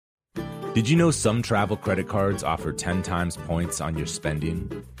Did you know some travel credit cards offer 10 times points on your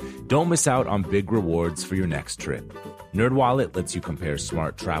spending? Don't miss out on big rewards for your next trip. NerdWallet lets you compare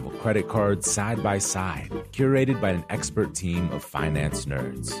smart travel credit cards side by side, curated by an expert team of finance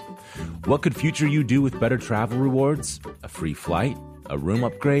nerds. What could future you do with better travel rewards? A free flight? A room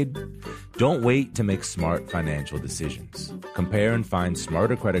upgrade? Don't wait to make smart financial decisions. Compare and find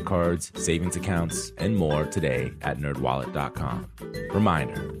smarter credit cards, savings accounts, and more today at nerdwallet.com.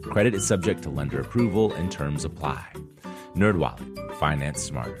 Reminder, credit is subject to lender approval and terms apply. NerdWallet, finance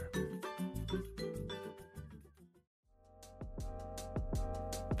smarter.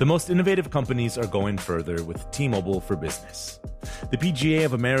 The most innovative companies are going further with T-Mobile for Business. The PGA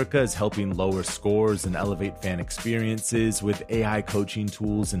of America is helping lower scores and elevate fan experiences with AI coaching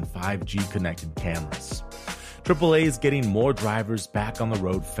tools and 5G connected cameras. AAA is getting more drivers back on the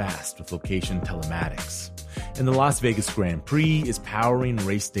road fast with location telematics. And the Las Vegas Grand Prix is powering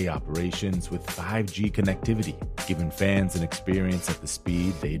race day operations with 5G connectivity, giving fans an experience at the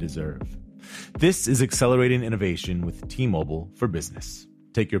speed they deserve. This is accelerating innovation with T-Mobile for Business.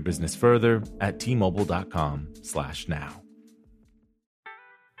 Take your business further at T-Mobile.com/now.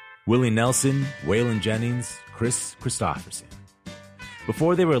 Willie Nelson, Waylon Jennings, Chris Christopherson.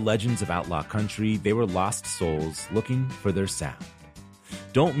 Before they were legends of outlaw country, they were lost souls looking for their sound.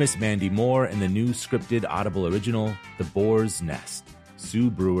 Don't miss Mandy Moore and the new scripted Audible original, The Boar's Nest, Sue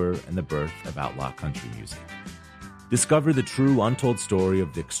Brewer and the Birth of Outlaw Country Music. Discover the true untold story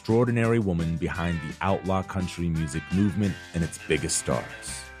of the extraordinary woman behind the outlaw country music movement and its biggest stars.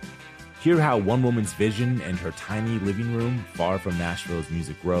 Hear how one woman's vision and her tiny living room, far from Nashville's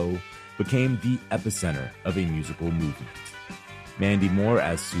Music Row, became the epicenter of a musical movement. Mandy Moore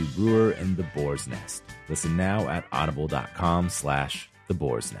as Sue Brewer in The Boar's Nest. Listen now at audible.com/The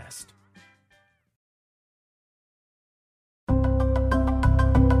Boar's Nest.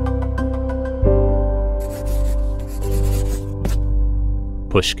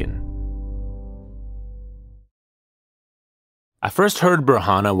 Pushkin. I first heard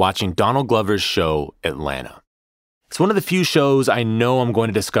Berhana watching Donald Glover's show, Atlanta. It's one of the few shows I know I'm going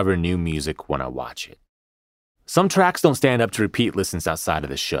to discover new music when I watch it. Some tracks don't stand up to repeat listens outside of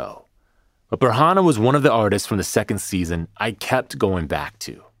the show, but Berhana was one of the artists from the second season I kept going back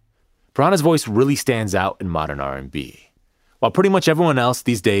to. Berhana's voice really stands out in modern R&B. While pretty much everyone else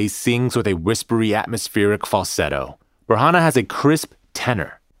these days sings with a whispery, atmospheric falsetto, Berhana has a crisp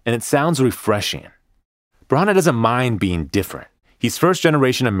tenor, and it sounds refreshing. Berhana doesn't mind being different. He's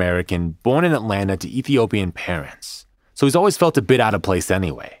first-generation American, born in Atlanta to Ethiopian parents, so he's always felt a bit out of place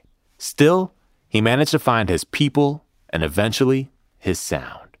anyway. Still, he managed to find his people and eventually his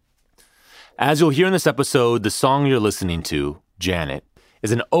sound. As you'll hear in this episode, the song you're listening to, Janet,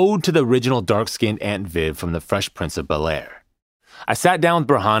 is an ode to the original dark-skinned Aunt Viv from The Fresh Prince of Bel-Air. I sat down with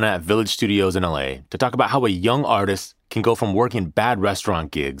Berhana at Village Studios in LA to talk about how a young artist can go from working bad restaurant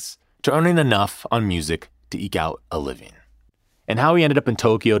gigs to earning enough on music to eke out a living, and how he ended up in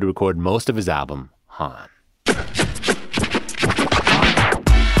Tokyo to record most of his album, Han.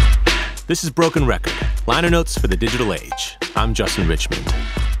 This is Broken Record, liner notes for the digital age. I'm Justin Richmond.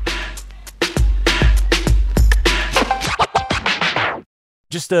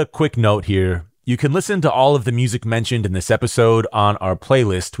 Just a quick note here. You can listen to all of the music mentioned in this episode on our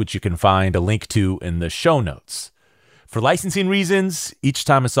playlist, which you can find a link to in the show notes. For licensing reasons, each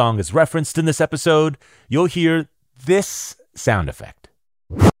time a song is referenced in this episode, you'll hear this sound effect.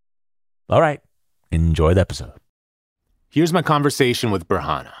 All right, enjoy the episode. Here's my conversation with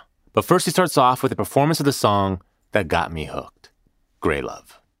Berhana. But first he starts off with a performance of the song that got me hooked, Grey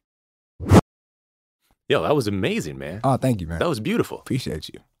Love. Yo, that was amazing, man. Oh, thank you, man. That was beautiful. Appreciate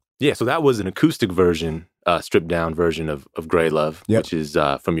you. Yeah, so that was an acoustic version, stripped down version of Grey Love, which is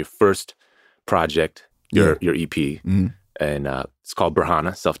from your first project, your EP. Mm-hmm. And it's called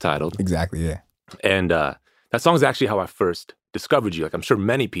Berhana, self-titled. Exactly, yeah. And that song is actually how I first discovered you. Like, I'm sure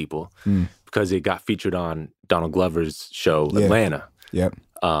many people, because it got featured on Donald Glover's show, Atlanta. Yep.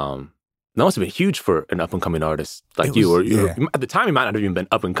 That must have been huge for an up-and-coming artist like you. Or at the time, you might not have even been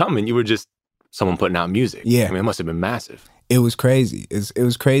up-and-coming. You were just someone putting out music. Yeah. I mean, it must have been massive. It was crazy. It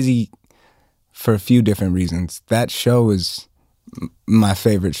was crazy for a few different reasons. That show is my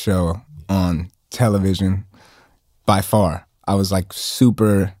favorite show on television by far. I was like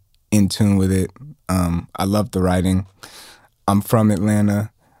super in tune with it. I loved the writing. I'm from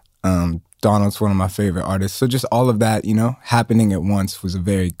Atlanta. Donald's one of my favorite artists. So just all of that, happening at once was a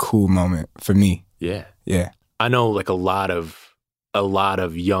very cool moment for me. Yeah. Yeah. I know like a lot of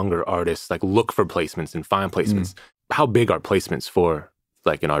younger artists like look for placements and find placements. How big are placements for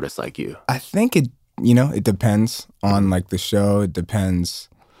like an artist like you? I think it depends on like the show. It depends.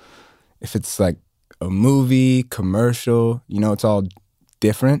 if it's like a movie, commercial, you know, it's all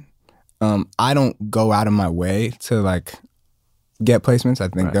different. I don't go out of my way to like get placements. I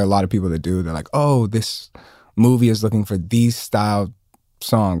think there are a lot of people that do. They're like, oh, this movie is looking for these style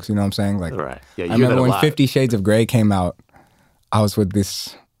songs. You know what I'm saying? Like, Yeah, I remember when 50 Shades of Grey came out, I was with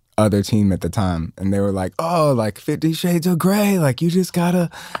this other team at the time, and they were like, oh, like 50 Shades of Grey, like you just gotta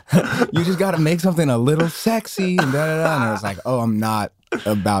make something a little sexy and da da da. And I was like, oh, I'm not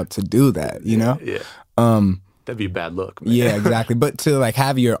about to do that, you know? Yeah. That'd be a bad look, man. Yeah, exactly. But to like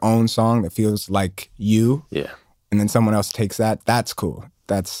have your own song that feels like you, and then someone else takes that, that's cool.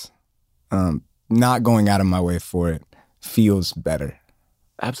 That's not going out of my way for it feels better.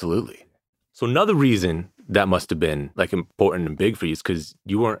 Absolutely. So another reason that must have been like important and big for you is because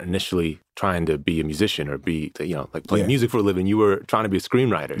you weren't initially trying to be a musician or be, you know, like play music for a living. You were trying to be a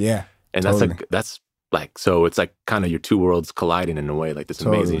screenwriter. Yeah. And totally. that's like, so it's like kind of your two worlds colliding in a way, like this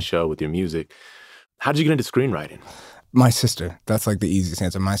amazing show with your music. How did you get into screenwriting? My sister. That's like the easiest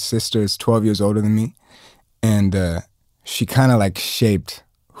answer. My sister is 12 years older than me, and she kind of like shaped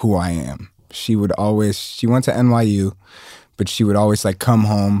who I am. She went to NYU, but she would always like come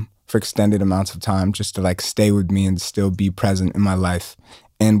home for extended amounts of time just to like stay with me and still be present in my life,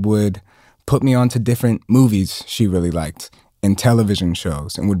 and would put me onto different movies she really liked and television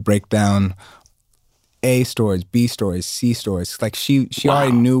shows, and would break down A stories, B stories, C stories. Like she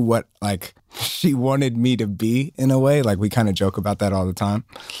already knew what like she wanted me to be in a way. Like we kind of joke about that all the time.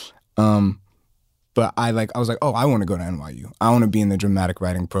 But I was like, oh, I want to go to NYU. I want to be in the dramatic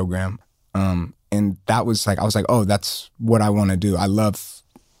writing program. And that was like, I was like, oh, that's what I want to do. I love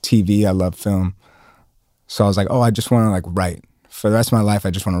TV. I love film. So I was like, oh, I just want to like write. For the rest of my life,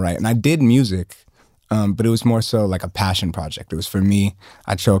 I just want to write. And I did music, but it was more so like a passion project. It was for me.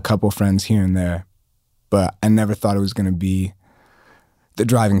 I'd show a couple friends here and there, but I never thought it was going to be the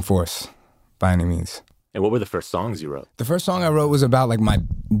driving force by any means. And what were the first songs you wrote? The first song I wrote was about like my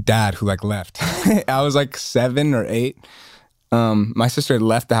dad who like left. I was like 7 or 8. My sister had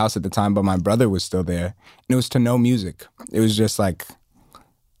left the house at the time, but my brother was still there. And it was to no music. It was just like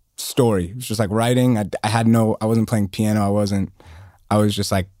story. It was just like writing. I wasn't playing piano. I was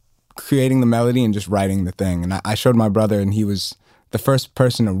just like creating the melody and just writing the thing. And I showed my brother, and he was the first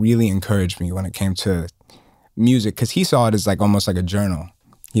person to really encourage me when it came to music, because he saw it as like almost like a journal.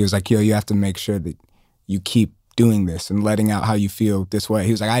 He was like, yo, you have to make sure that you keep doing this and letting out how you feel this way.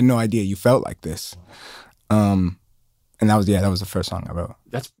 He was like, I had no idea you felt like this. And that was the first song I wrote.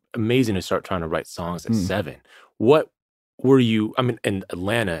 That's amazing to start trying to write songs at 7. What were you, I mean, and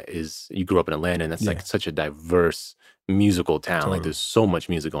you grew up in Atlanta, and that's like such a diverse musical town. Totally. Like there's so much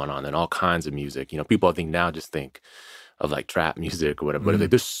music going on and all kinds of music. You know, people I think now just think of like trap music or whatever, but like,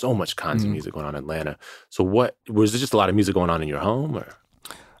 there's so much kinds of music going on in Atlanta. So was there just a lot of music going on in your home, or?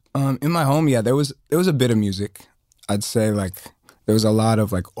 In my home, there was a bit of music. I'd say like there was a lot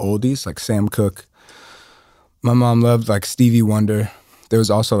of like oldies, like Sam Cooke. My mom loved like Stevie Wonder. There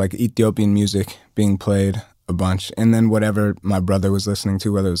was also like Ethiopian music being played a bunch. And then whatever my brother was listening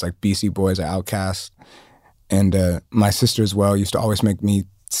to, whether it was like BC Boys or Outkast. And my sister as well used to always make me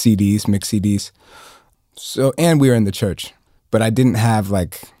CDs, mix CDs. So, and we were in the church. But I didn't have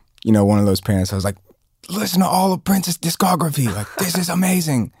like, you know, one of those parents. I was like, listen to all of Prince's discography. Like, this is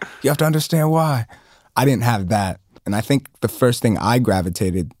amazing. You have to understand why. I didn't have that. And I think the first thing I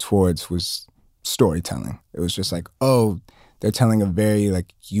gravitated towards was storytelling. It was just like, oh, they're telling a very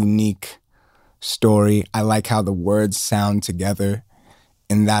like unique story. I like how the words sound together.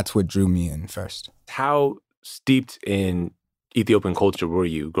 And that's what drew me in first. How steeped in Ethiopian culture were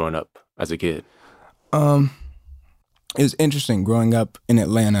you growing up as a kid? It was interesting growing up in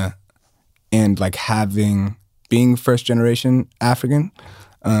Atlanta and like being first generation African,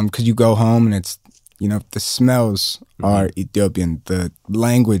 because you go home and it's, you know, the smells are Ethiopian. The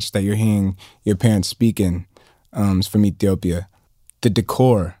language that you're hearing your parents speaking is from Ethiopia. The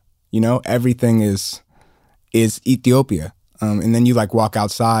decor, you know, everything is Ethiopia. And then you like walk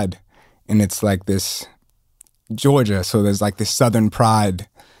outside and it's like this Georgia. So there's like this Southern pride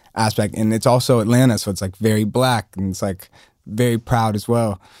aspect. And it's also Atlanta. So it's like very black and it's like very proud as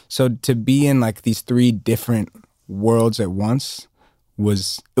well. So to be in like these 3 different worlds at once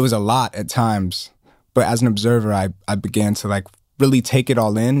was a lot at times. But as an observer, I began to like really take it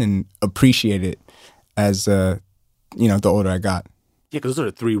all in and appreciate it as, you know, the older I got. Yeah, because those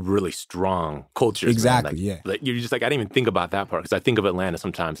are 3 really strong cultures. Exactly, like, yeah. Like you're just like, I didn't even think about that part, because I think of Atlanta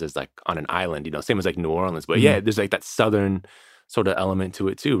sometimes as like on an island, you know, same as like New Orleans. But yeah, there's like that Southern sort of element to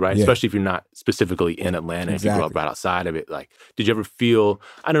it too, right? Yeah. Especially if you're not specifically in Atlanta, if you grew up right outside of it. Like, did you ever feel,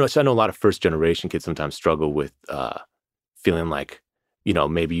 I don't know, I know a lot of first generation kids sometimes struggle with feeling like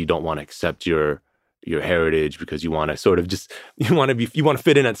maybe you don't want to accept your heritage because you want to sort of just you want to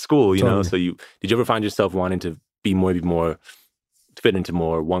fit in at school, Totally. So did you ever find yourself wanting to be more fit into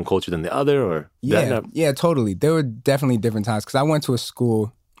more one culture than the other, or Yeah, totally. There were definitely different times because I went to a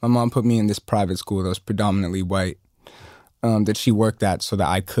school. My mom put me in this private school that was predominantly white, that she worked at so that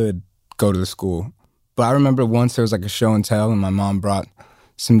I could go to the school. But I remember once there was like a show and tell, and my mom brought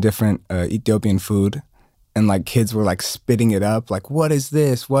some different Ethiopian food, and like kids were like spitting it up, like, what is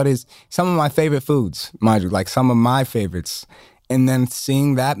this? What is some of my favorite foods, mind you, like some of my favorites. And then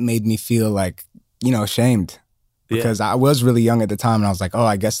seeing that made me feel like, ashamed because I was really young at the time, and I was like, oh,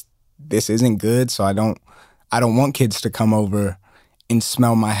 I guess this isn't good. So I don't want kids to come over and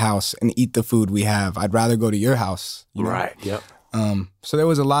smell my house and eat the food we have. I'd rather go to your house. Right. Yep. So there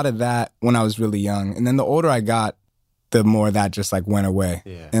was a lot of that when I was really young. And then the older I got, the more that just like went away.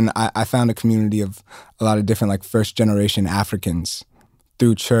 Yeah. And I found a community of a lot of different like first generation Africans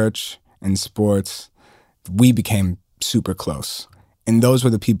through church and sports. We became super close. And those were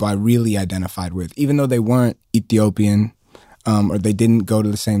the people I really identified with, even though they weren't Ethiopian, or they didn't go to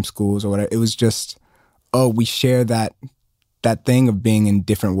the same schools or whatever. It was just, we share that thing of being in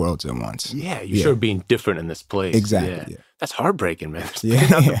different worlds at once. Yeah, you're sure being different in this place. Exactly. Yeah. That's heartbreaking, man. Yeah.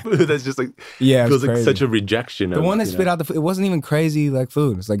 Not the food. That's just like, feels like such a rejection. The one that spit out the food, it wasn't even crazy like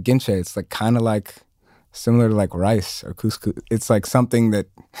food. It's like ginche. It's like kind of like similar to like rice or couscous. It's like something that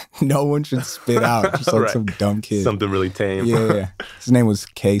no one should spit out. Just like some dumb kid. Something really tame. Yeah. His name was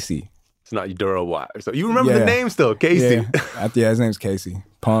Casey. It's not Duro Watt. So you remember the name still, Casey. Yeah, his name's Casey.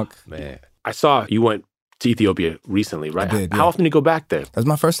 Punk. Man. I saw you went to Ethiopia recently, right? I did, How often do you go back there? That was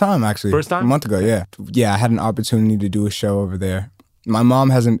my first time, actually. First time? A month ago, yeah. Yeah, I had an opportunity to do a show over there. My mom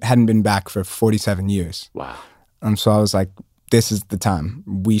hadn't been back for 47 years. Wow. So I was like, this is the time.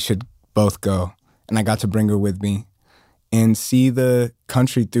 We should both go. And I got to bring her with me and see the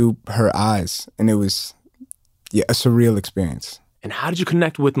country through her eyes. And it was a surreal experience. And how did you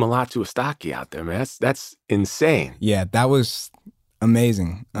connect with Mulatu Astatke out there, man? That's insane. Yeah, that was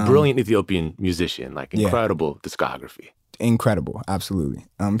amazing. Brilliant Ethiopian musician, like incredible discography. Incredible, absolutely.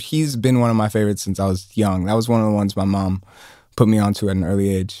 He's been one of my favorites since I was young. That was one of the ones my mom put me onto at an early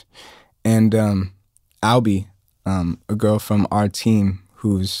age. And Albie, a girl from our team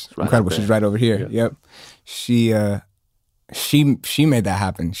who's incredible. She's right over here. Yeah. Yep. She made that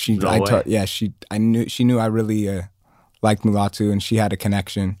happen. She knew I really liked Mulatu, and she had a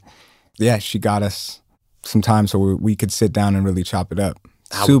connection. Yeah, she got us some time so we could sit down and really chop it up.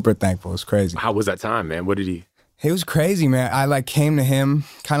 Super thankful. It was crazy. How was that time, man? What did he... It was crazy, man. I like came to him,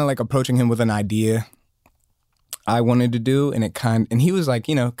 kind of like approaching him with an idea I wanted to do, and he was like,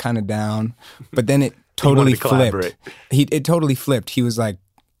 kind of down, but then it totally flipped. It totally flipped. He was like,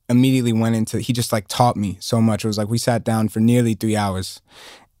 immediately went into, he just like taught me so much. It was like we sat down for nearly 3 hours,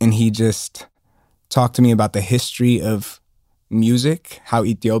 and he just talked to me about the history of music, how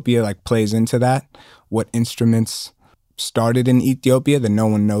Ethiopia like plays into that, what instruments started in Ethiopia that no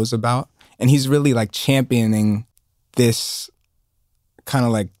one knows about. And he's really like championing this kind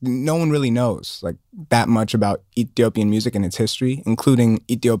of like, no one really knows like that much about Ethiopian music and its history, including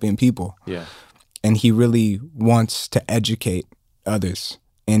Ethiopian people. Yeah. And he really wants to educate others.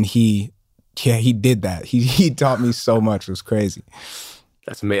 And he did that. He taught me so much. It was crazy.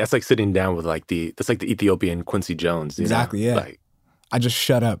 That's amazing. That's like sitting down with that's like the Ethiopian Quincy Jones. Exactly, yeah. Like, I just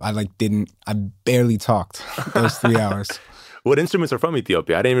shut up. I barely talked those 3 hours. What instruments are from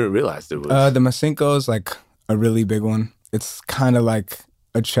Ethiopia? I didn't even realize there was. The masinko is like a really big one. It's kind of like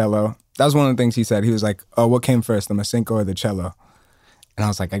a cello. That was one of the things he said. He was like, oh, what came first, the masinko or the cello? And I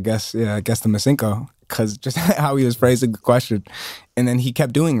was like, I guess the masinko, because just how he was phrasing the question. And then he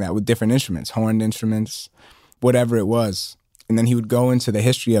kept doing that with different instruments, horned instruments, whatever it was. And then he would go into the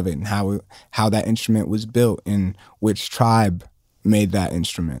history of it and how that instrument was built and which tribe made that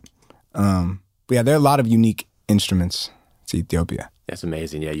instrument. But yeah, there are a lot of unique instruments to Ethiopia. That's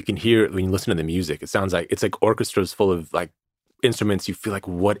amazing. Yeah, you can hear it when you listen to the music. It sounds like it's like orchestras full of like instruments. You feel like,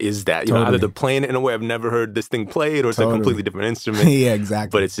 what is that? You know, either they're playing it in a way I've never heard this thing played, or it's a completely different instrument. Yeah,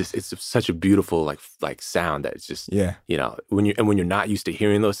 exactly. But it's such a beautiful like sound that it's just when you're not used to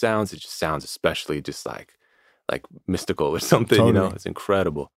hearing those sounds, it just sounds especially just like mystical or something. Totally. It's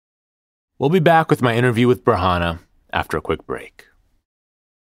incredible. We'll be back with my interview with Berhana after a quick break.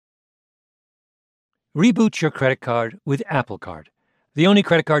 Reboot your credit card with Apple Card, the only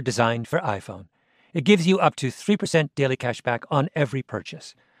credit card designed for iPhone. It gives you up to 3% daily cash back on every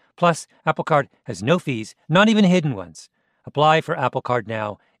purchase. Plus, Apple Card has no fees, not even hidden ones. Apply for Apple Card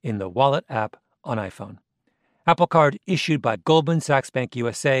now in the Wallet app on iPhone. Apple Card issued by Goldman Sachs Bank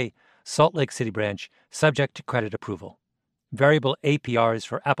USA, Salt Lake City branch, subject to credit approval. Variable APRs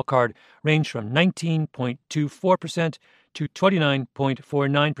for Apple Card range from 19.24% to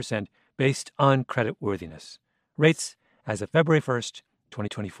 29.49% based on creditworthiness. Rates as of February 1st,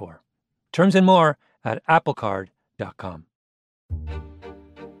 2024. Terms and more at applecard.com.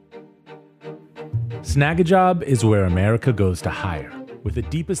 Snagajob is where America goes to hire, with the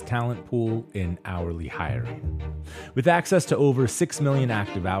deepest talent pool in hourly hiring. With access to over 6 million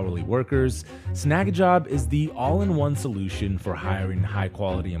active hourly workers, Snagajob is the all-in-one solution for hiring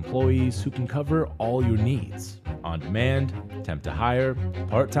high-quality employees who can cover all your needs: on demand, temp to hire,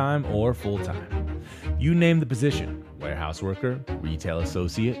 part-time, or full-time. You name the position: warehouse worker, retail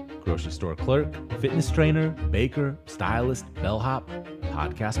associate, grocery store clerk, fitness trainer, baker, stylist, bellhop,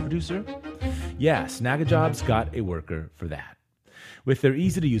 podcast producer. Yeah, Snagajob's got a worker for that. With their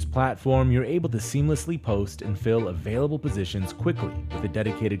easy-to-use platform, you're able to seamlessly post and fill available positions quickly with a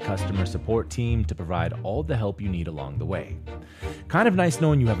dedicated customer support team to provide all the help you need along the way. Kind of nice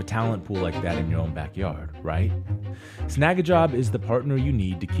knowing you have a talent pool like that in your own backyard, right? Snagajob is the partner you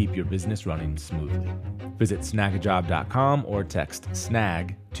need to keep your business running smoothly. Visit snagajob.com or text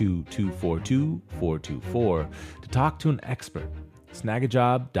SNAG to 242-424 to talk to an expert.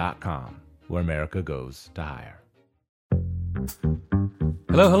 Snagajob.com, where America goes to hire.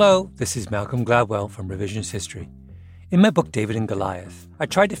 Hello. This is Malcolm Gladwell from Revisionist History. In my book, David and Goliath, I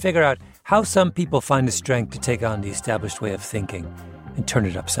tried to figure out how some people find the strength to take on the established way of thinking and turn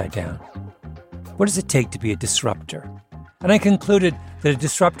it upside down. What does it take to be a disruptor? And I concluded that a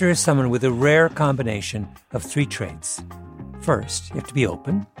disruptor is someone with a rare combination of 3 traits. First, you have to be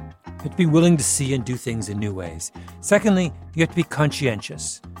open. You have to be willing to see and do things in new ways. Secondly, you have to be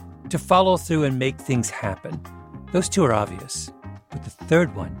conscientious, to follow through and make things happen. Those 2 are obvious, but the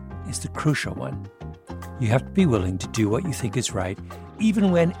third one is the crucial one. You have to be willing to do what you think is right,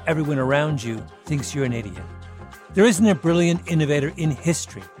 even when everyone around you thinks you're an idiot. There isn't a brilliant innovator in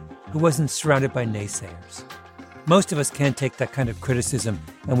history who wasn't surrounded by naysayers. Most of us can't take that kind of criticism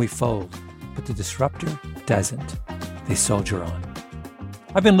and we fold, but the disruptor doesn't. They soldier on.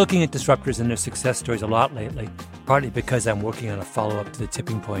 I've been looking at disruptors and their success stories a lot lately, partly because I'm working on a follow-up to The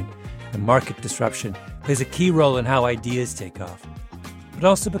Tipping Point, and market disruption plays a key role in how ideas take off. But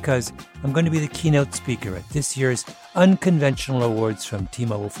also because I'm going to be the keynote speaker at this year's Unconventional Awards from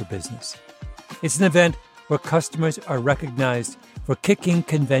T-Mobile for Business. It's an event where customers are recognized for kicking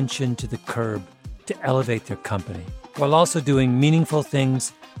convention to the curb to elevate their company, while also doing meaningful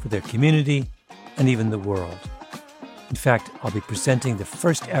things for their community and even the world. In fact, I'll be presenting the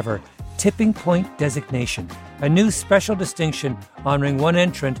first ever Tipping Point designation, a new special distinction honoring one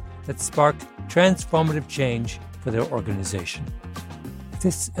entrant that sparked transformative change for their organization. If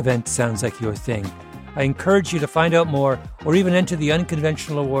this event sounds like your thing, I encourage you to find out more or even enter the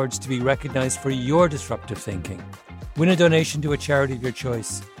Unconventional Awards to be recognized for your disruptive thinking. Win a donation to a charity of your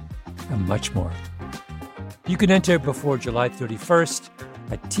choice, and much more. You can enter before July 31st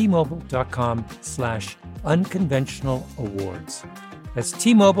at tmobile.com/unconventional awards. That's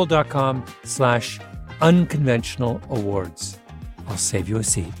tmobile.com/unconventional awards. I'll save you a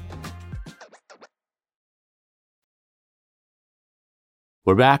seat.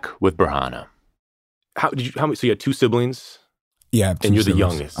 We're back with Berhana. How many? So you had 2 siblings? Yeah, I have 2 and you're siblings.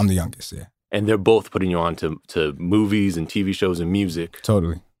 the youngest. I'm the youngest, yeah. And they're both putting you on to movies and TV shows and music.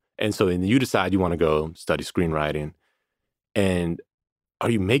 Totally. And so you decide you want to go study screenwriting. And are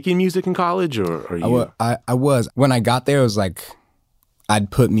you making music in college, or are you? I was. When I got there, it was like I'd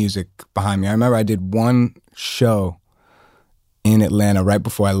put music behind me. I remember I did one show in Atlanta right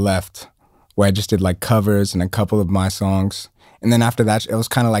before I left where I just did like covers and a couple of my songs. And then after that, it was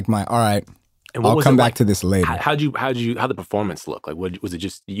kind of like all right, and I'll come back to this later. How'd the performance look? Like, was it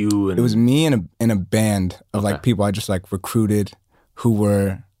just you? And it was me in a band of like people I just like recruited who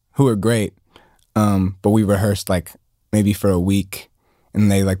were great. But we rehearsed like maybe for a week,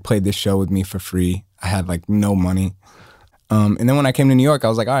 and they like played this show with me for free. I had like no money. And then when I came to New York, I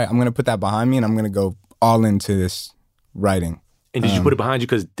was like, all right, I'm going to put that behind me and I'm going to go all into this writing. And did you put it behind you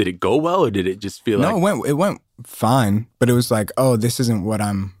because did it go well, or did it just feel like... No, it went fine, but it was like, oh, this isn't what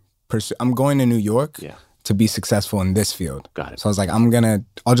I'm going to New York to be successful in this field. Got it. So I was like,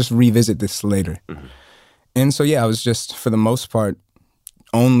 I'll just revisit this later. Mm-hmm. And so, yeah, I was just, for the most part,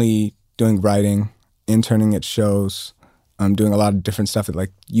 only doing writing, interning at shows, doing a lot of different stuff at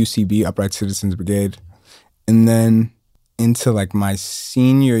like UCB, Upright Citizens Brigade. And then into like my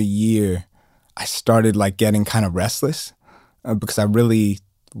senior year, I started like getting kind of restless because I really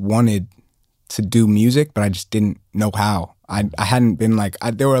wanted to do music, but I just didn't know how. I hadn't been like,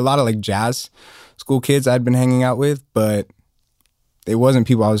 there were a lot of like jazz school kids I'd been hanging out with, but it wasn't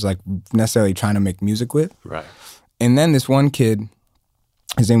people I was like necessarily trying to make music with. Right. And then this one kid,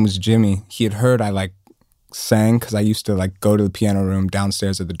 his name was Jimmy, he had heard I like sang because I used to like go to the piano room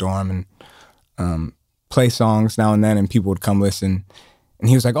downstairs at the dorm and play songs now and then, and people would come listen. And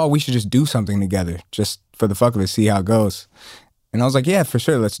he was like, oh, we should just do something together, just for the fuck of it, see how it goes. And I was like, yeah, for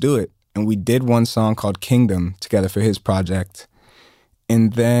sure, let's do it. And we did one song called Kingdom together for his project.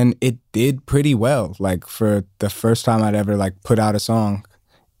 And then it did pretty well. Like for the first time I'd ever like put out a song,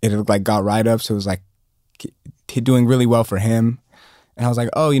 it like got write-ups. So it was like doing really well for him. And I was like,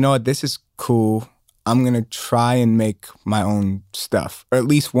 oh, you know what? This is cool. I'm going to try and make my own stuff, or at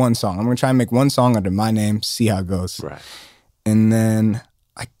least one song. I'm going to try and make one song under my name, see how it goes. Right. And then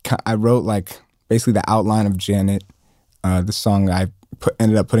I wrote like basically the outline of Janet, the song I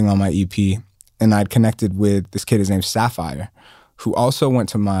ended up putting on my EP. And I'd connected with this kid, his name's Sapphire, who also went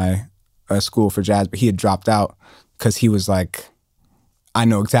to my school for jazz, but he had dropped out because he was like, I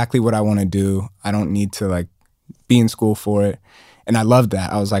know exactly what I want to do. I don't need to like be in school for it. And I loved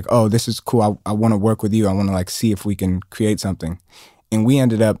that. I was like, oh, this is cool. I want to work with you. I want to like see if we can create something. And we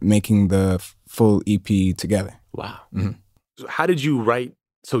ended up making the full EP together. Wow. Mm-hmm. So how did you write?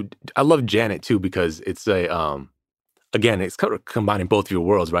 So I love Janet too, because it's again, it's kind of combining both of your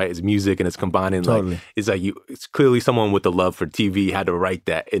worlds, right? It's music and it's combining totally. Like, it's clearly someone with the love for TV had to write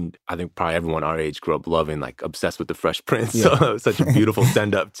that. And I think probably everyone our age grew up loving, like obsessed with the Fresh Prince. Yeah. So such a beautiful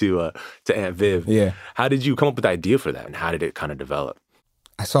send up to Aunt Viv. Yeah. How did you come up with the idea for that, and how did it kind of develop?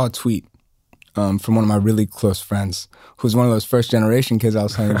 I saw a tweet from one of my really close friends, who's one of those first generation kids I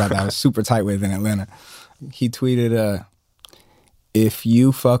was telling you about that I was super tight with in Atlanta. He tweeted, if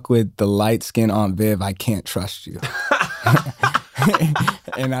you fuck with the light skin Aunt Viv, I can't trust you.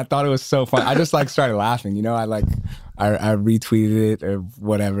 And I thought it was so fun. I just like started laughing, you know. I retweeted it or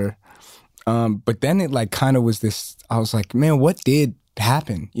whatever. But then it like kind of was this. I was like, man, what did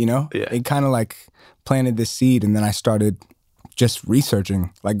happen? You know, yeah. It kind of like planted this seed, and then I started just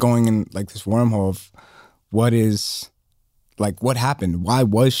researching, like going in like this wormhole of what happened? Why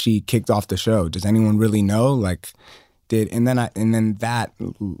was she kicked off the show? Does anyone really know? Like. And then that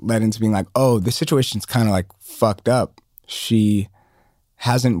led into being like, oh, this situation's kind of like fucked up. She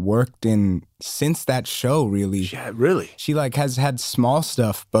hasn't worked since that show, really. Yeah, really? She like has had small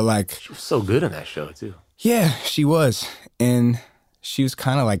stuff, but like... She was so good in that show, too. Yeah, she was. And she was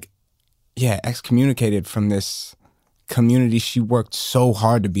kind of like, excommunicated from this community she worked so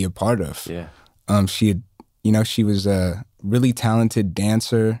hard to be a part of. Yeah. She was a really talented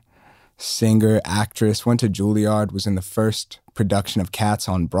dancer, singer, actress, went to Juilliard, was in the first production of Cats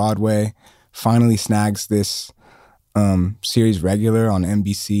on Broadway, finally snags this series regular on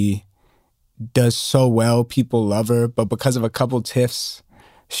NBC, does so well, people love her, but because of a couple tiffs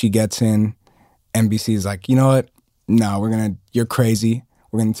she gets in, NBC's like, you know what? No, you're crazy.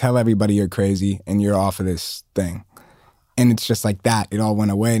 We're going to tell everybody you're crazy and you're off of this thing. And it's just like that. It all went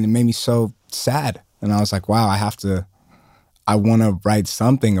away and it made me so sad. And I was like, wow, I want to write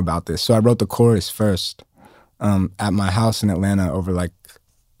something about this. So I wrote the chorus first at my house in Atlanta over like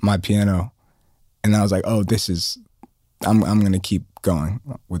my piano. And I was like, oh, I'm going to keep going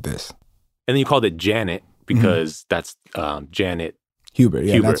with this. And then you called it Janet because that's Janet Hubert.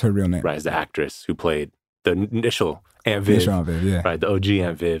 Yeah, that's her real name. Right, as the actress who played the initial Aunt Viv. Aunt Viv, yeah. Right, the OG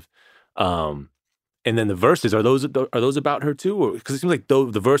Aunt Viv. And then the verses, are those about her too? Because it seems like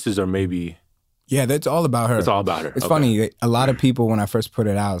the verses are maybe... Yeah, that's all about her. It's all about her. It's funny. A lot of people, when I first put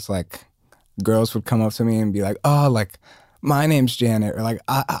it out, it's like girls would come up to me and be like, "Oh, like my name's Janet," or like,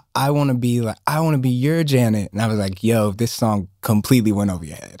 "I want to be your Janet." And I was like, "Yo, this song completely went over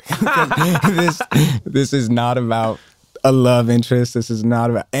your head. This is not about a love interest. This is not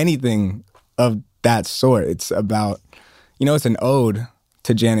about anything of that sort. It's about, it's an ode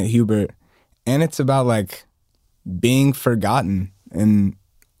to Janet Hubert, and it's about like being forgotten and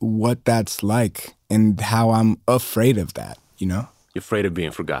what that's like and how I'm afraid of that, You're afraid of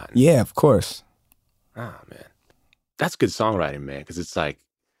being forgotten. Yeah, of course. Oh, man. That's good songwriting, man, because it's like,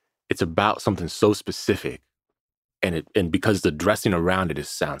 it's about something so specific and because the dressing around it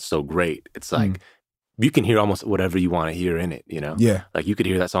sounds so great. It's like, you can hear almost whatever you want to hear in it, Yeah. Like you could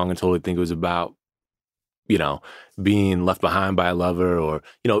hear that song and totally think it was about, being left behind by a lover or,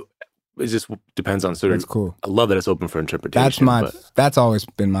 it just depends on certain... That's cool. I love that it's open for interpretation. That's always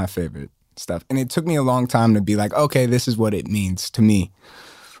been my favorite stuff. And it took me a long time to be like, okay, this is what it means to me.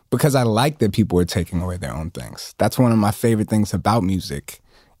 Because I like that people are taking away their own things. That's one of my favorite things about music.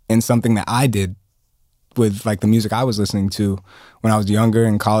 And something that I did with like the music I was listening to when I was younger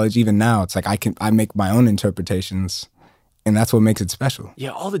in college, even now, it's like I make my own interpretations. And that's what makes it special.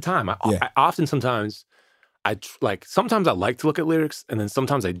 Yeah, all the time. I often sometimes... like sometimes I like to look at lyrics and then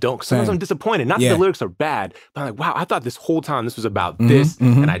sometimes I don't. 'Cause sometimes Same. I'm disappointed. Not that Yeah. the lyrics are bad, but I'm like, wow, I thought this whole time this was about this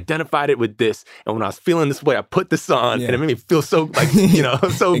and I identified it with this. And when I was feeling this way, I put this on Yeah. and it made me feel so like, you know,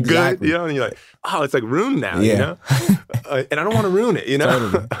 so Exactly. good, you know, and you're like, oh, it's like ruined now, you Yeah. know? And I don't want to ruin it, you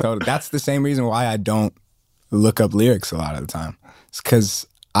know? Totally. That's the same reason why I don't look up lyrics a lot of the time. It's because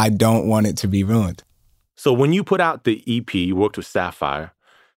I don't want it to be ruined. So when you put out the EP, you worked with Sapphire.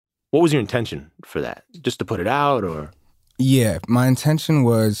 What was your intention for that? Just to put it out or? Yeah, my intention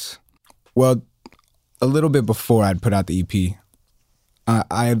was, well, a little bit before I'd put out the EP,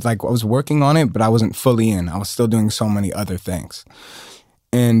 I was working on it, but I wasn't fully in. I was still doing so many other things.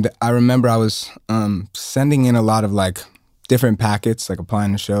 And I remember I was sending in a lot of like different packets, like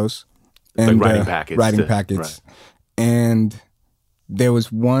applying to shows. And, like writing packets. Writing packets. Right. And there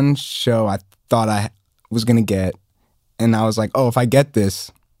was one show I thought I was going to get. And I was like, oh, if I get this,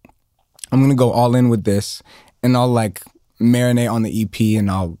 I'm going to go all in with this. And I'll like marinate on the EP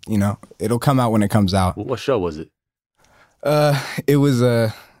and I'll, you know, it'll come out when it comes out. What show was it? It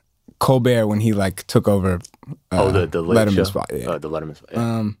was Colbert when he like took over the Late Letterman show? spot. Yeah. The Letterman spot.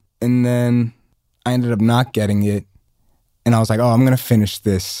 Yeah. And then I ended up not getting it. And I was like, oh, I'm going to finish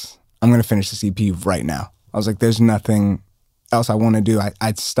this. I'm going to finish this EP right now. I was like, there's nothing else I want to do.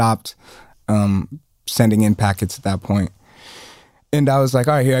 I'd stopped sending in packets at that point. And I was like,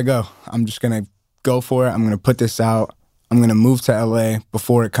 all right, here I go. I'm just going to go for it. I'm going to put this out. I'm going to move to LA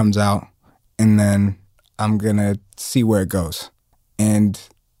before it comes out. And then I'm going to see where it goes. And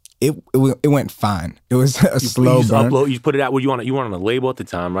it went fine. It was a slow burn. You put it out. You weren't on a label at the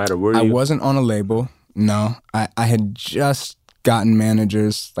time, right? Or were you? I wasn't on a label. No. I had just gotten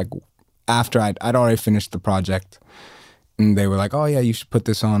managers like after I'd already finished the project. And they were like, oh yeah, you should put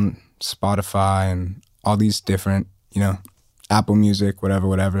this on Spotify and all these different, you know, Apple Music,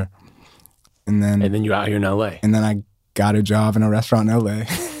 whatever. And then you're out here in LA. And then I got a job in a restaurant in LA.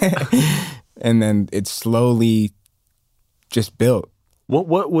 And then it slowly just built.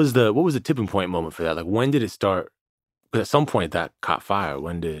 What was the tipping point moment for that? Like when did it start? Because at some point that caught fire.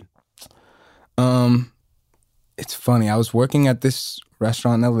 When did? It's funny. I was working at this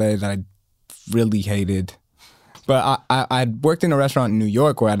restaurant in LA that I really hated. But I'd worked in a restaurant in New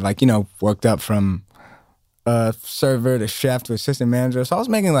York where I'd like, you know, worked up from server to chef to assistant manager. So I was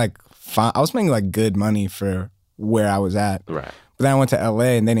making like good money for where I was at. Right. But then I went to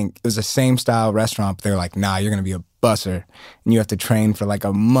LA and it was the same style restaurant, but they were like, nah, you're going to be a busser. And you have to train for like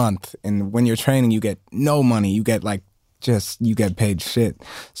a month. And when you're training, you get no money. You get you get paid shit.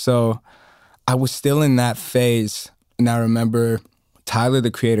 So I was still in that phase. And I remember Tyler,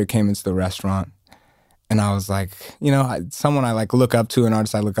 the creator, came into the restaurant. And I was like, you know, someone I like look up to, an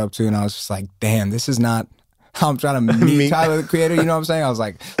artist I look up to. And I was just like, damn, this is not how I'm trying to meet Tyler, the creator. You know what I'm saying? I was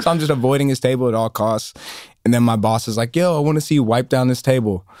like, so I'm just avoiding his table at all costs. And then my boss is like, yo, I want to see you wipe down this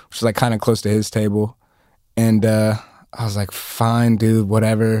table, which is like kind of close to his table. And I was like, fine, dude,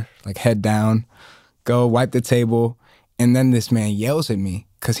 whatever. Like head down, go wipe the table. And then this man yells at me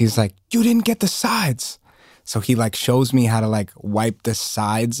because he's like, you didn't get the sides. So he like shows me how to like wipe the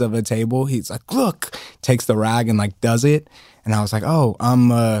sides of a table. He's like, look, takes the rag and like does it. And I was like, oh,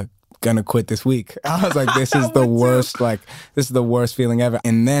 I'm gonna quit this week. I was like, this is the worst, this is the worst feeling ever.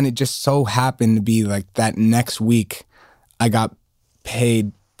 And then it just so happened to be like that next week, I got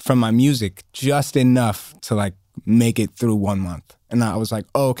paid from my music just enough to like make it through 1 month. And I was like,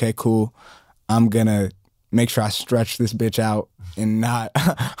 oh, okay, cool. I'm gonna make sure I stretch this bitch out and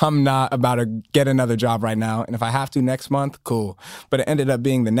I'm not about to get another job right now. And if I have to next month, cool. But it ended up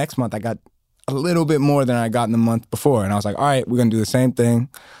being the next month I got a little bit more than I got in the month before. And I was like, all right, we're gonna do the same thing.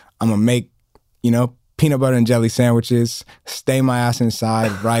 I'm gonna make, you know, peanut butter and jelly sandwiches, stay my ass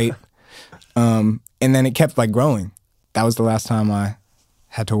inside, right? And then it kept like growing. That was the last time I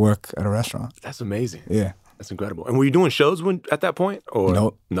had to work at a restaurant. That's amazing. Yeah. That's incredible. And were you doing shows at that point? Or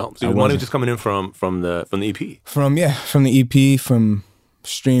Nope. No. So money was just coming in from the EP. From the EP, from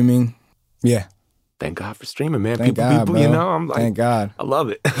streaming. Yeah. Thank God for streaming, man. Thank God, people, bro. you know, I'm like, thank God. I love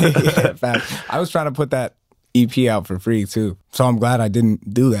it. Yeah, fact. I was trying to put that EP out for free too. So I'm glad I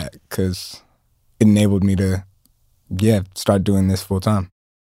didn't do that because it enabled me to, start doing this full time.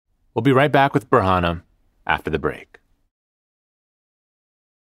 We'll be right back with Berhana after the break.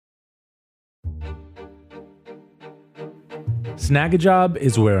 Snagajob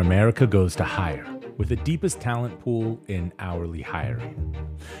is where America goes to hire, with the deepest talent pool in hourly hiring.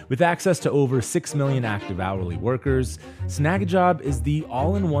 With access to over 6 million active hourly workers, Snagajob is the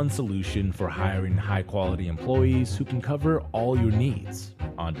all-in-one solution for hiring high-quality employees who can cover all your needs,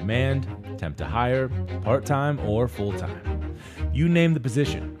 on demand, temp to hire, part-time, or full-time. You name the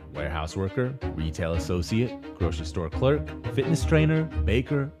position, warehouse worker, retail associate, grocery store clerk, fitness trainer,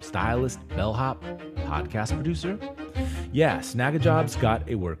 baker, stylist, bellhop, podcast producer? Yeah, Snagajob's got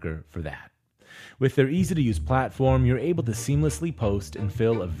a worker for that. With their easy-to-use platform, you're able to seamlessly post and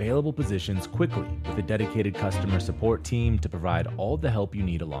fill available positions quickly with a dedicated customer support team to provide all the help you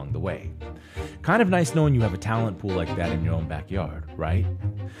need along the way. Kind of nice knowing you have a talent pool like that in your own backyard, right?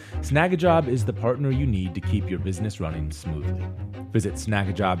 Snagajob is the partner you need to keep your business running smoothly. Visit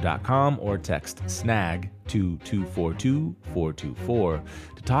snagajob.com or text SNAG to 242-424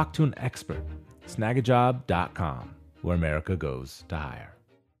 to talk to an expert. Snagajob.com, where America goes to hire.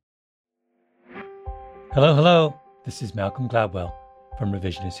 Hello, hello. This is Malcolm Gladwell from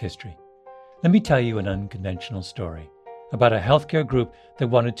Revisionist History. Let me tell you an unconventional story about a healthcare group that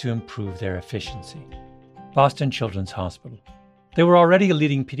wanted to improve their efficiency. Boston Children's Hospital. They were already a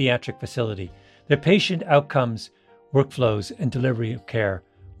leading pediatric facility. Their patient outcomes, workflows, and delivery of care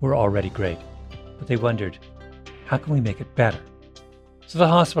were already great. But they wondered, how can we make it better? So the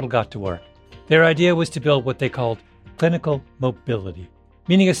hospital got to work. Their idea was to build what they called clinical mobility,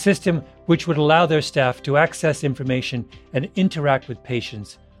 meaning a system which would allow their staff to access information and interact with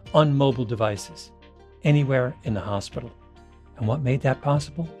patients on mobile devices, anywhere in the hospital. And what made that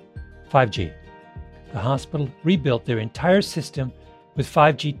possible? 5G. The hospital rebuilt their entire system with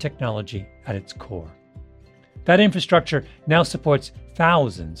 5G technology at its core. That infrastructure now supports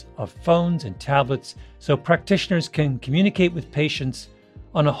thousands of phones and tablets so practitioners can communicate with patients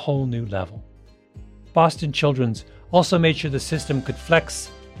on a whole new level. Boston Children's also made sure the system could flex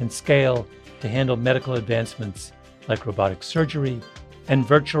and scale to handle medical advancements like robotic surgery and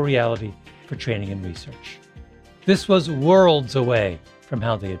virtual reality for training and research. This was worlds away from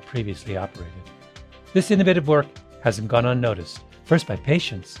how they had previously operated. This innovative work hasn't gone unnoticed, first by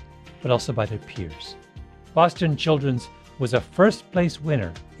patients, but also by their peers. Boston Children's was a first-place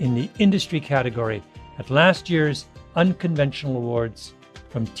winner in the industry category at last year's Unconventional Awards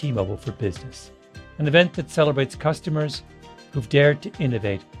from T-Mobile for Business, an event that celebrates customers who've dared to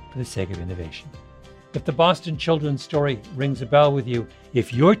innovate for the sake of innovation. If the Boston Children's story rings a bell with you,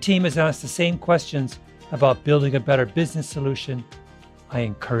 if your team has asked the same questions about building a better business solution, I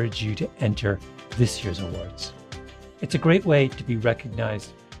encourage you to enter this year's awards. It's a great way to be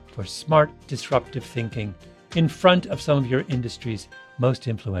recognized for smart, disruptive thinking in front of some of your industry's most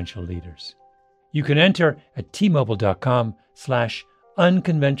influential leaders. You can enter at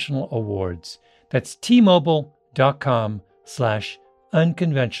tmobile.com/unconventional awards. That's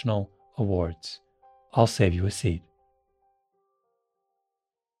tmobile.com/unconventional awards. I'll save you a seat.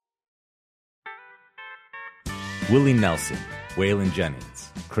 Willie Nelson, Waylon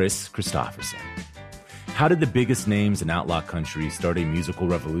Jennings, Chris Christopherson. How did the biggest names in outlaw country start a musical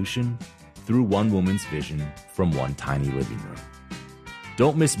revolution? Through one woman's vision from one tiny living room.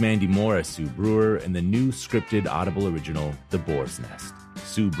 Don't miss Mandy Moore as Sue Brewer in the new scripted Audible original, The Boar's Nest,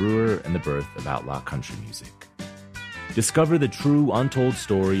 Sue Brewer and the Birth of Outlaw Country Music. Discover the true, untold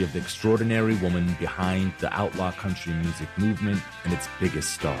story of the extraordinary woman behind the outlaw country music movement and its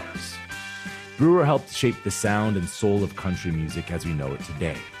biggest stars. Brewer helped shape the sound and soul of country music as we know it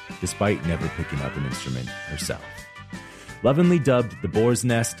today, despite never picking up an instrument herself. Lovingly dubbed The Boar's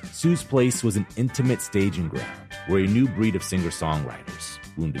Nest, Sue's place was an intimate staging ground where a new breed of singer-songwriters,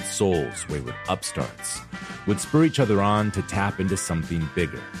 wounded souls, wayward upstarts, would spur each other on to tap into something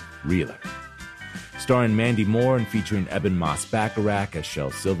bigger, realer. Starring Mandy Moore and featuring Eben Moss-Bacharach as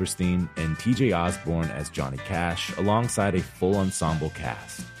Shel Silverstein and TJ Osborne as Johnny Cash, alongside a full ensemble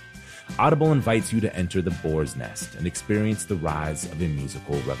cast. Audible invites you to enter The Boar's Nest and experience the rise of a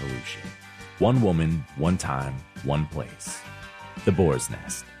musical revolution. One woman, one time, one place. The Boar's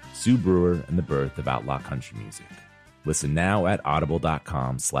Nest, Sue Brewer and the Birth of Outlaw Country Music. Listen now at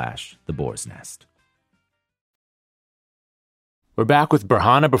audible.com/The Boar's Nest. We're back with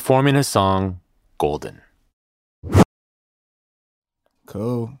Berhana performing his song, Golden.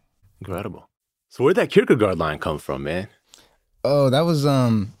 Cool. Incredible. So where'd that Kierkegaard line come from, man? Oh, that was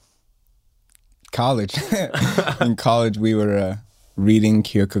college. In college, we were reading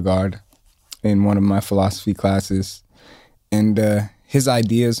Kierkegaard in one of my philosophy classes. And his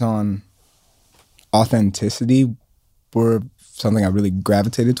ideas on authenticity were something I really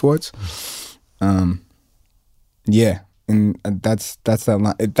gravitated towards. Yeah, and that's that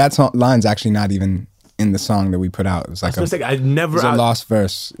line. That line's actually not even in the song that we put out. It was like a lost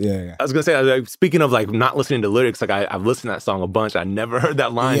verse. Yeah. I was gonna say, like, speaking of like not listening to lyrics, like I've listened to that song a bunch. I never heard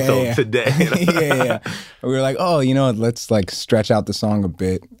that line until today. Yeah. We were like, oh, let's like stretch out the song a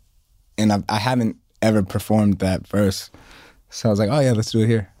bit. And I haven't ever performed that verse, so I was like, oh yeah, let's do it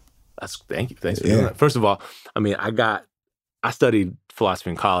here. Thank you. Thanks for doing that. First of all, I mean, I studied philosophy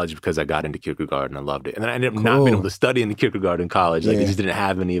in college because I got into Kierkegaud and I loved it. And then I ended up not being able to study into Kierkegaard in college. Like, they just didn't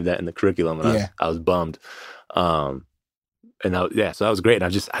have any of that in the curriculum, and I was bummed. So that was great. And I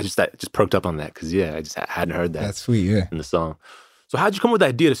just perked up on that because I just hadn't heard that. That's sweet, in the song. So how'd you come up with the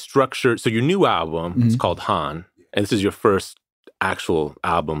idea to structure? So your new album is called Han, and this is your first actual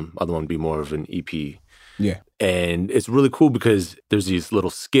album. Other one would be more of an EP. Yeah. And it's really cool because there's these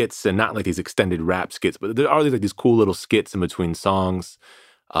little skits, and not like these extended rap skits, but there are these cool little skits in between songs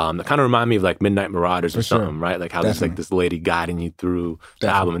that kind of remind me of like Midnight Marauders or something, right? Like how there's like this lady guiding you through the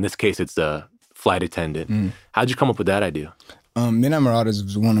album. In this case, it's a flight attendant. How'd you come up with that idea? Midnight Marauders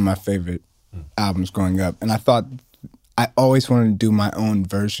was one of my favorite albums growing up. And I thought I always wanted to do my own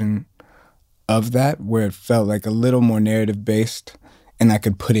version of that, where it felt like a little more narrative based and I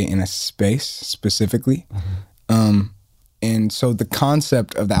could put it in a space specifically. And so the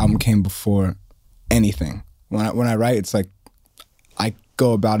concept of the album came before anything. When I write, it's like I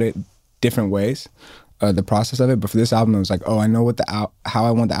go about it different ways, the process of it. But for this album, it was like, I know how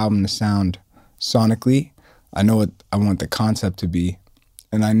I want the album to sound sonically. I know what I want the concept to be.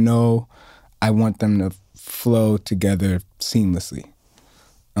 And I know I want them to flow together seamlessly,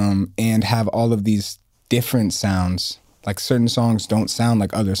 and have all of these different sounds. Like, certain songs don't sound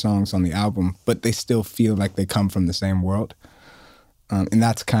like other songs on the album, but they still feel like they come from the same world. And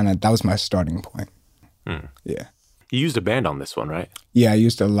that was my starting point. Yeah. You used a band on this one, right? Yeah, I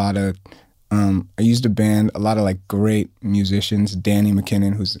used a band, a lot of like great musicians. Danny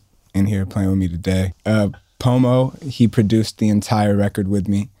McKinnon, who's in here playing with me today. Pomo, he produced the entire record with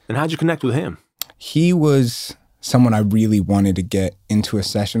me. And how'd you connect with him? He was someone I really wanted to get into a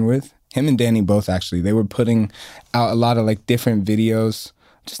session with. Him and Danny both, actually. They were putting out a lot of like different videos,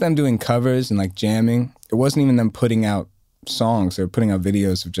 just them doing covers and like jamming. It wasn't even them putting out songs. They were putting out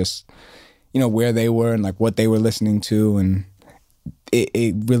videos of just, where they were and like what they were listening to. And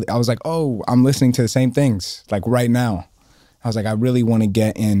it really, I was like, I'm listening to the same things like right now. I was like, I really want to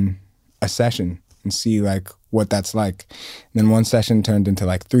get in a session and see like what that's like. And then one session turned into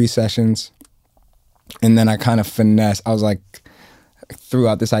like 3 sessions. And then I kind of finessed. I was like, threw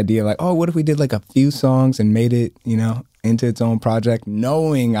out this idea like, what if we did like a few songs and made it, into its own project,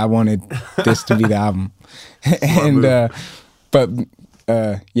 knowing I wanted this to be the album. And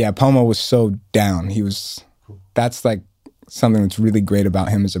Pomo was so down. That's like something that's really great about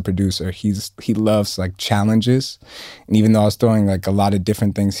him as a producer. He loves like challenges. And even though I was throwing like a lot of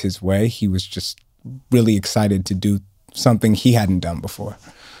different things his way, he was just really excited to do something he hadn't done before.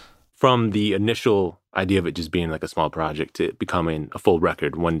 From the initial idea of it just being like a small project to becoming a full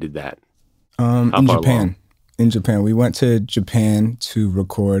record, when did that? In Japan. In Japan. We went to Japan to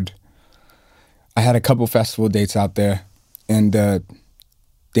record. I had a couple festival dates out there, and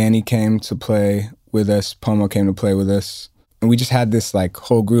Danny came to play with us. Pomo came to play with us. And we just had this like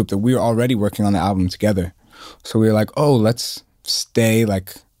whole group that we were already working on the album together. So we were like, let's stay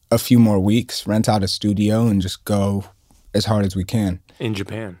like a few more weeks, rent out a studio, and just go as hard as we can. In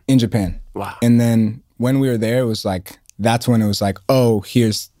Japan? In Japan. Wow. And then when we were there, it was like, that's when it was like,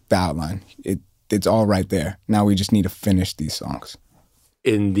 here's the outline. It's all right there. Now we just need to finish these songs.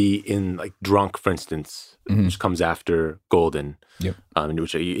 In like Drunk, for instance, which comes after Golden, yep.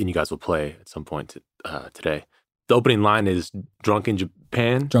 Which you guys will play at some point today. The opening line is Drunk in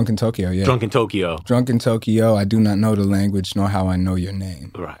Japan? Drunk in Tokyo, yeah. Drunk in Tokyo. Drunk in Tokyo, I do not know the language nor how I know your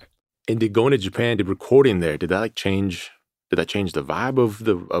name. Right. And did going to Japan, did recording there, did that like change... Did that change the vibe of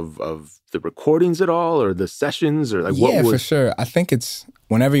the recordings at all, or the sessions, or like what? Yeah, for sure. I think it's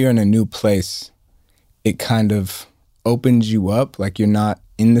whenever you're in a new place, it kind of opens you up. Like, you're not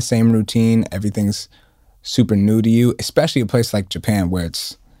in the same routine. Everything's super new to you, especially a place like Japan where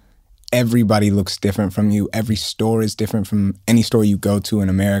everybody looks different from you. Every store is different from any store you go to in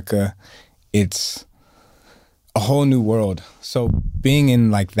America. It's a whole new world. So being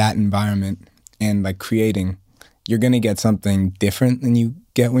in like that environment and like creating, you're going to get something different than you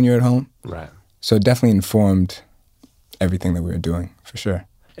get when you're at home. Right. So it definitely informed everything that we were doing, for sure.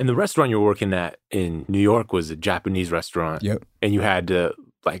 And the restaurant you were working at in New York was a Japanese restaurant. Yep. And you had to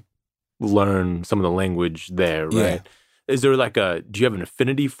like learn some of the language there, right? Yeah. Is there like do you have an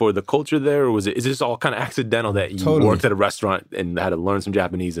affinity for the culture there, or is this all kind of accidental that you Totally. worked at a restaurant and had to learn some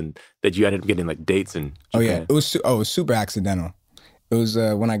Japanese and that you ended up getting like dates in Japan? Oh yeah, it was super accidental. It was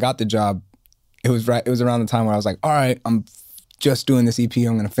when I got the job, it was around the time where I was like, all right, I'm just doing this EP,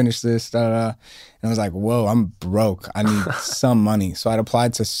 I'm gonna finish this, and I was like, whoa, I'm broke. I need some money. So I'd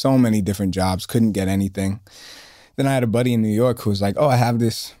applied to so many different jobs, couldn't get anything. Then I had a buddy in New York who was like, I have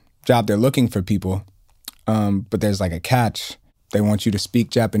this job, they're looking for people. But there's like a catch. They want you to speak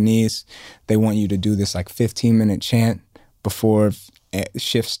Japanese. They want you to do this like 15-minute chant before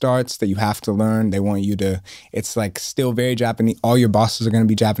shift starts that you have to learn. They want you to, it's like still very Japanese. All your bosses are going to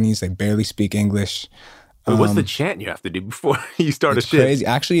be Japanese. They barely speak English. But what's the chant you have to do before you start a shift? Crazy.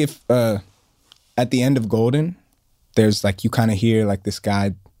 Actually, if at the end of Golden, there's like, you kind of hear like this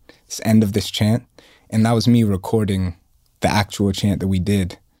end of this chant. And that was me recording the actual chant that we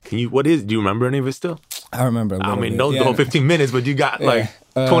did. Do you remember any of it still? I remember a little bit. Don't the whole 15 minutes, but you got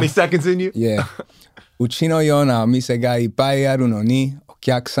 20 seconds in you? Yeah. Uchi no yona mise ga ippai aru no ni,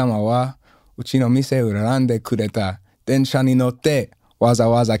 okyakusama wa uchi no mise urarande kureta. Densha ni notte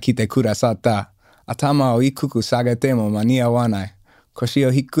wazawaza kite kurasatta. Atama o ikuku sagete mo maniawanai. Koshi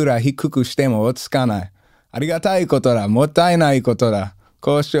o hikura hikuku shite mo otsukanai. Arigatai koto da, mottainai koto da.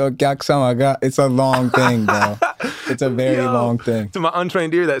 Koshi o okyakusama ga. It's a long thing, bro. It's a very long thing. To my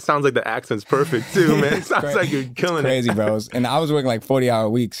untrained ear, that sounds like the accent's perfect too, man. It sounds like you're killing crazy, it. Bro. And I was working like 40-hour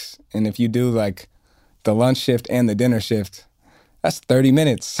weeks. And if you do like the lunch shift and the dinner shift, that's 30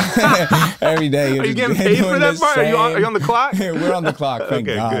 minutes every day. Are you getting paid for that part? Are you on the clock? We're on the clock, thank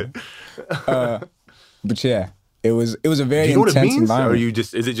God. Good. But yeah, it was a very do you know intense what it means? environment. Or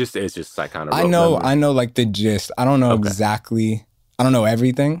it's just like kind of I know like the gist. I don't know exactly. I don't know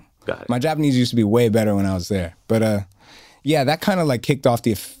everything. Got it. My Japanese used to be way better when I was there. But yeah, that kind of like kicked off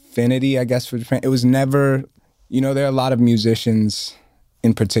the affinity, I guess, for Japan. It was never, there are a lot of musicians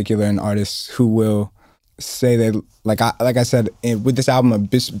in particular and artists who will say that, like I said, with this album, a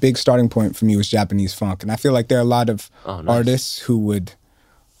big starting point for me was Japanese funk. And I feel like there are a lot of artists who'd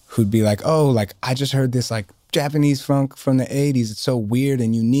be like, oh, like I just heard this like Japanese funk from the 80s. It's so weird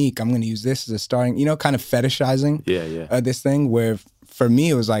and unique. I'm going to use this as a starting, kind of fetishizing this thing, where for me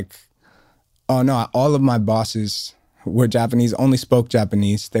it was like, oh no, all of my bosses were Japanese, only spoke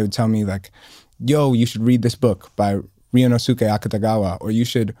Japanese. They would tell me like, yo, you should read this book by Ryunosuke Akutagawa, or you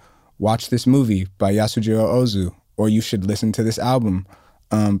should watch this movie by Yasujiro Ozu, or you should listen to this album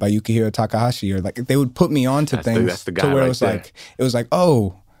by Yukihiro Takahashi, or like they would put me on to things that's the guy to where right it was like,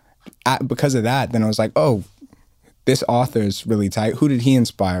 oh, because of that, then I was like, oh, this author's really tight. Who did he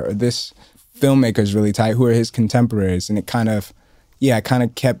inspire? Or this filmmaker's really tight. Who are his contemporaries? And it kind of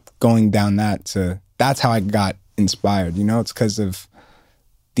kept going down that's how I got inspired. It's because of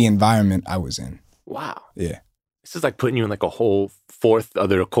the environment I was in. Wow. Yeah. This is like putting you in like a whole fourth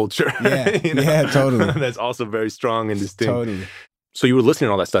other culture. Yeah, yeah, totally. That's also very strong and distinct. Totally. So you were listening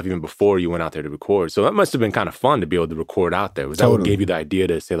to all that stuff even before you went out there to record. So that must have been kind of fun to be able to record out there. Was that what gave you the idea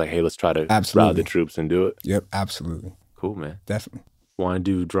to say like, hey, let's try to rally the troops and do it? Yep, absolutely. Cool, man. Definitely. Want to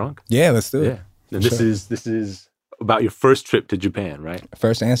do Drunk? Yeah, let's do it. Yeah. And this is about your first trip to Japan, right?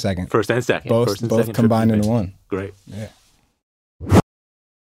 First and second. Both combined into one. Great. Yeah.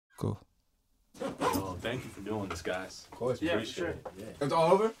 Cool. Oh, thank you for doing this, guys. Of course, yeah, sure. Yeah. It's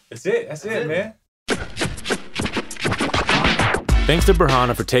all over? That's it, man. Thanks to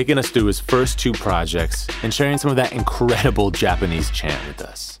Berhana for taking us through his first two projects and sharing some of that incredible Japanese chant with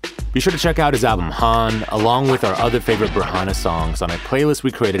us. Be sure to check out his album Han, along with our other favorite Berhana songs on a playlist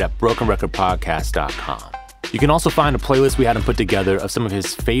we created at brokenrecordpodcast.com. You can also find a playlist we had him put together of some of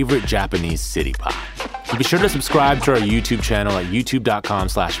his favorite Japanese city pop. And be sure to subscribe to our YouTube channel at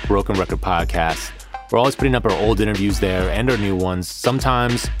youtube.com/brokenrecordpodcast. We're always putting up our old interviews there and our new ones,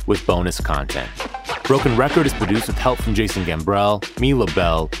 sometimes with bonus content. Broken Record is produced with help from Jason Gambrell, me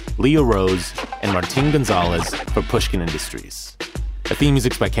LaBelle, Leah Rose, and Martin Gonzalez for Pushkin Industries. The theme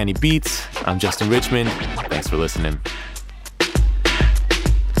music's by Kenny Beats. I'm Justin Richmond. Thanks for listening.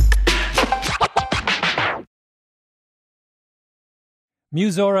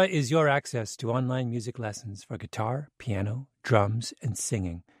 Musora is your access to online music lessons for guitar, piano, drums, and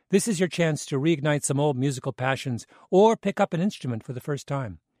singing. This is your chance to reignite some old musical passions or pick up an instrument for the first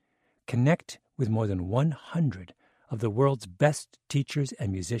time. Connect with more than 100 of the world's best teachers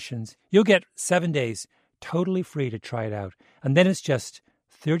and musicians. You'll get 7 days totally free to try it out. And then it's just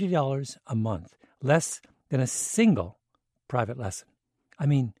 $30 a month, less than a single private lesson. I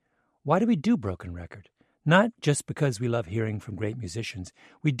mean, why do we do Broken Record? Not just because we love hearing from great musicians.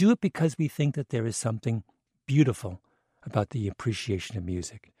 We do it because we think that there is something beautiful about the appreciation of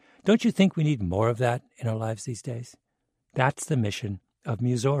music. Don't you think we need more of that in our lives these days? That's the mission of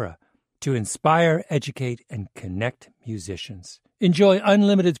Musora, to inspire, educate, and connect musicians. Enjoy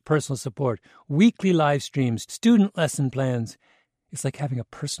unlimited personal support, weekly live streams, student lesson plans. It's like having a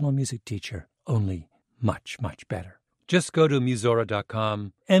personal music teacher, only much, much better. Just go to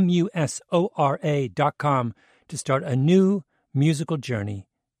Musora.com, Musora.com, to start a new musical journey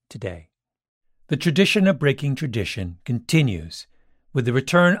today. The tradition of breaking tradition continues with the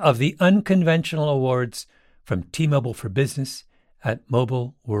return of the Unconventional Awards from T-Mobile for Business at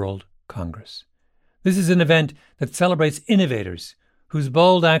Mobile World Congress. This is an event that celebrates innovators whose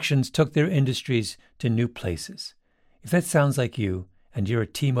bold actions took their industries to new places. If that sounds like you and you're a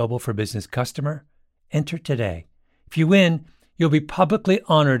T-Mobile for Business customer, enter today. If you win, you'll be publicly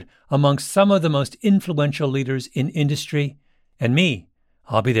honored amongst some of the most influential leaders in industry. And me,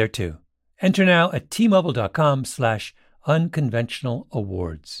 I'll be there too. Enter now at T-Mobile.com/unconventional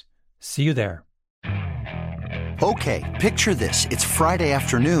awards. See you there. Okay, picture this. It's Friday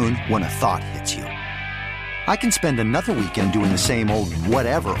afternoon when a thought hits you. I can spend another weekend doing the same old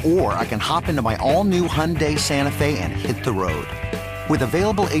whatever, or I can hop into my all-new Hyundai Santa Fe and hit the road. With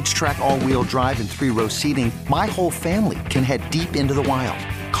available H-Track all-wheel drive and 3-row seating, my whole family can head deep into the wild.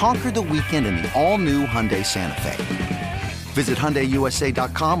 Conquer the weekend in the all-new Hyundai Santa Fe. Visit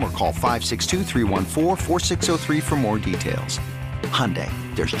HyundaiUSA.com or call 562-314-4603 for more details. Hyundai,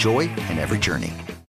 there's joy in every journey.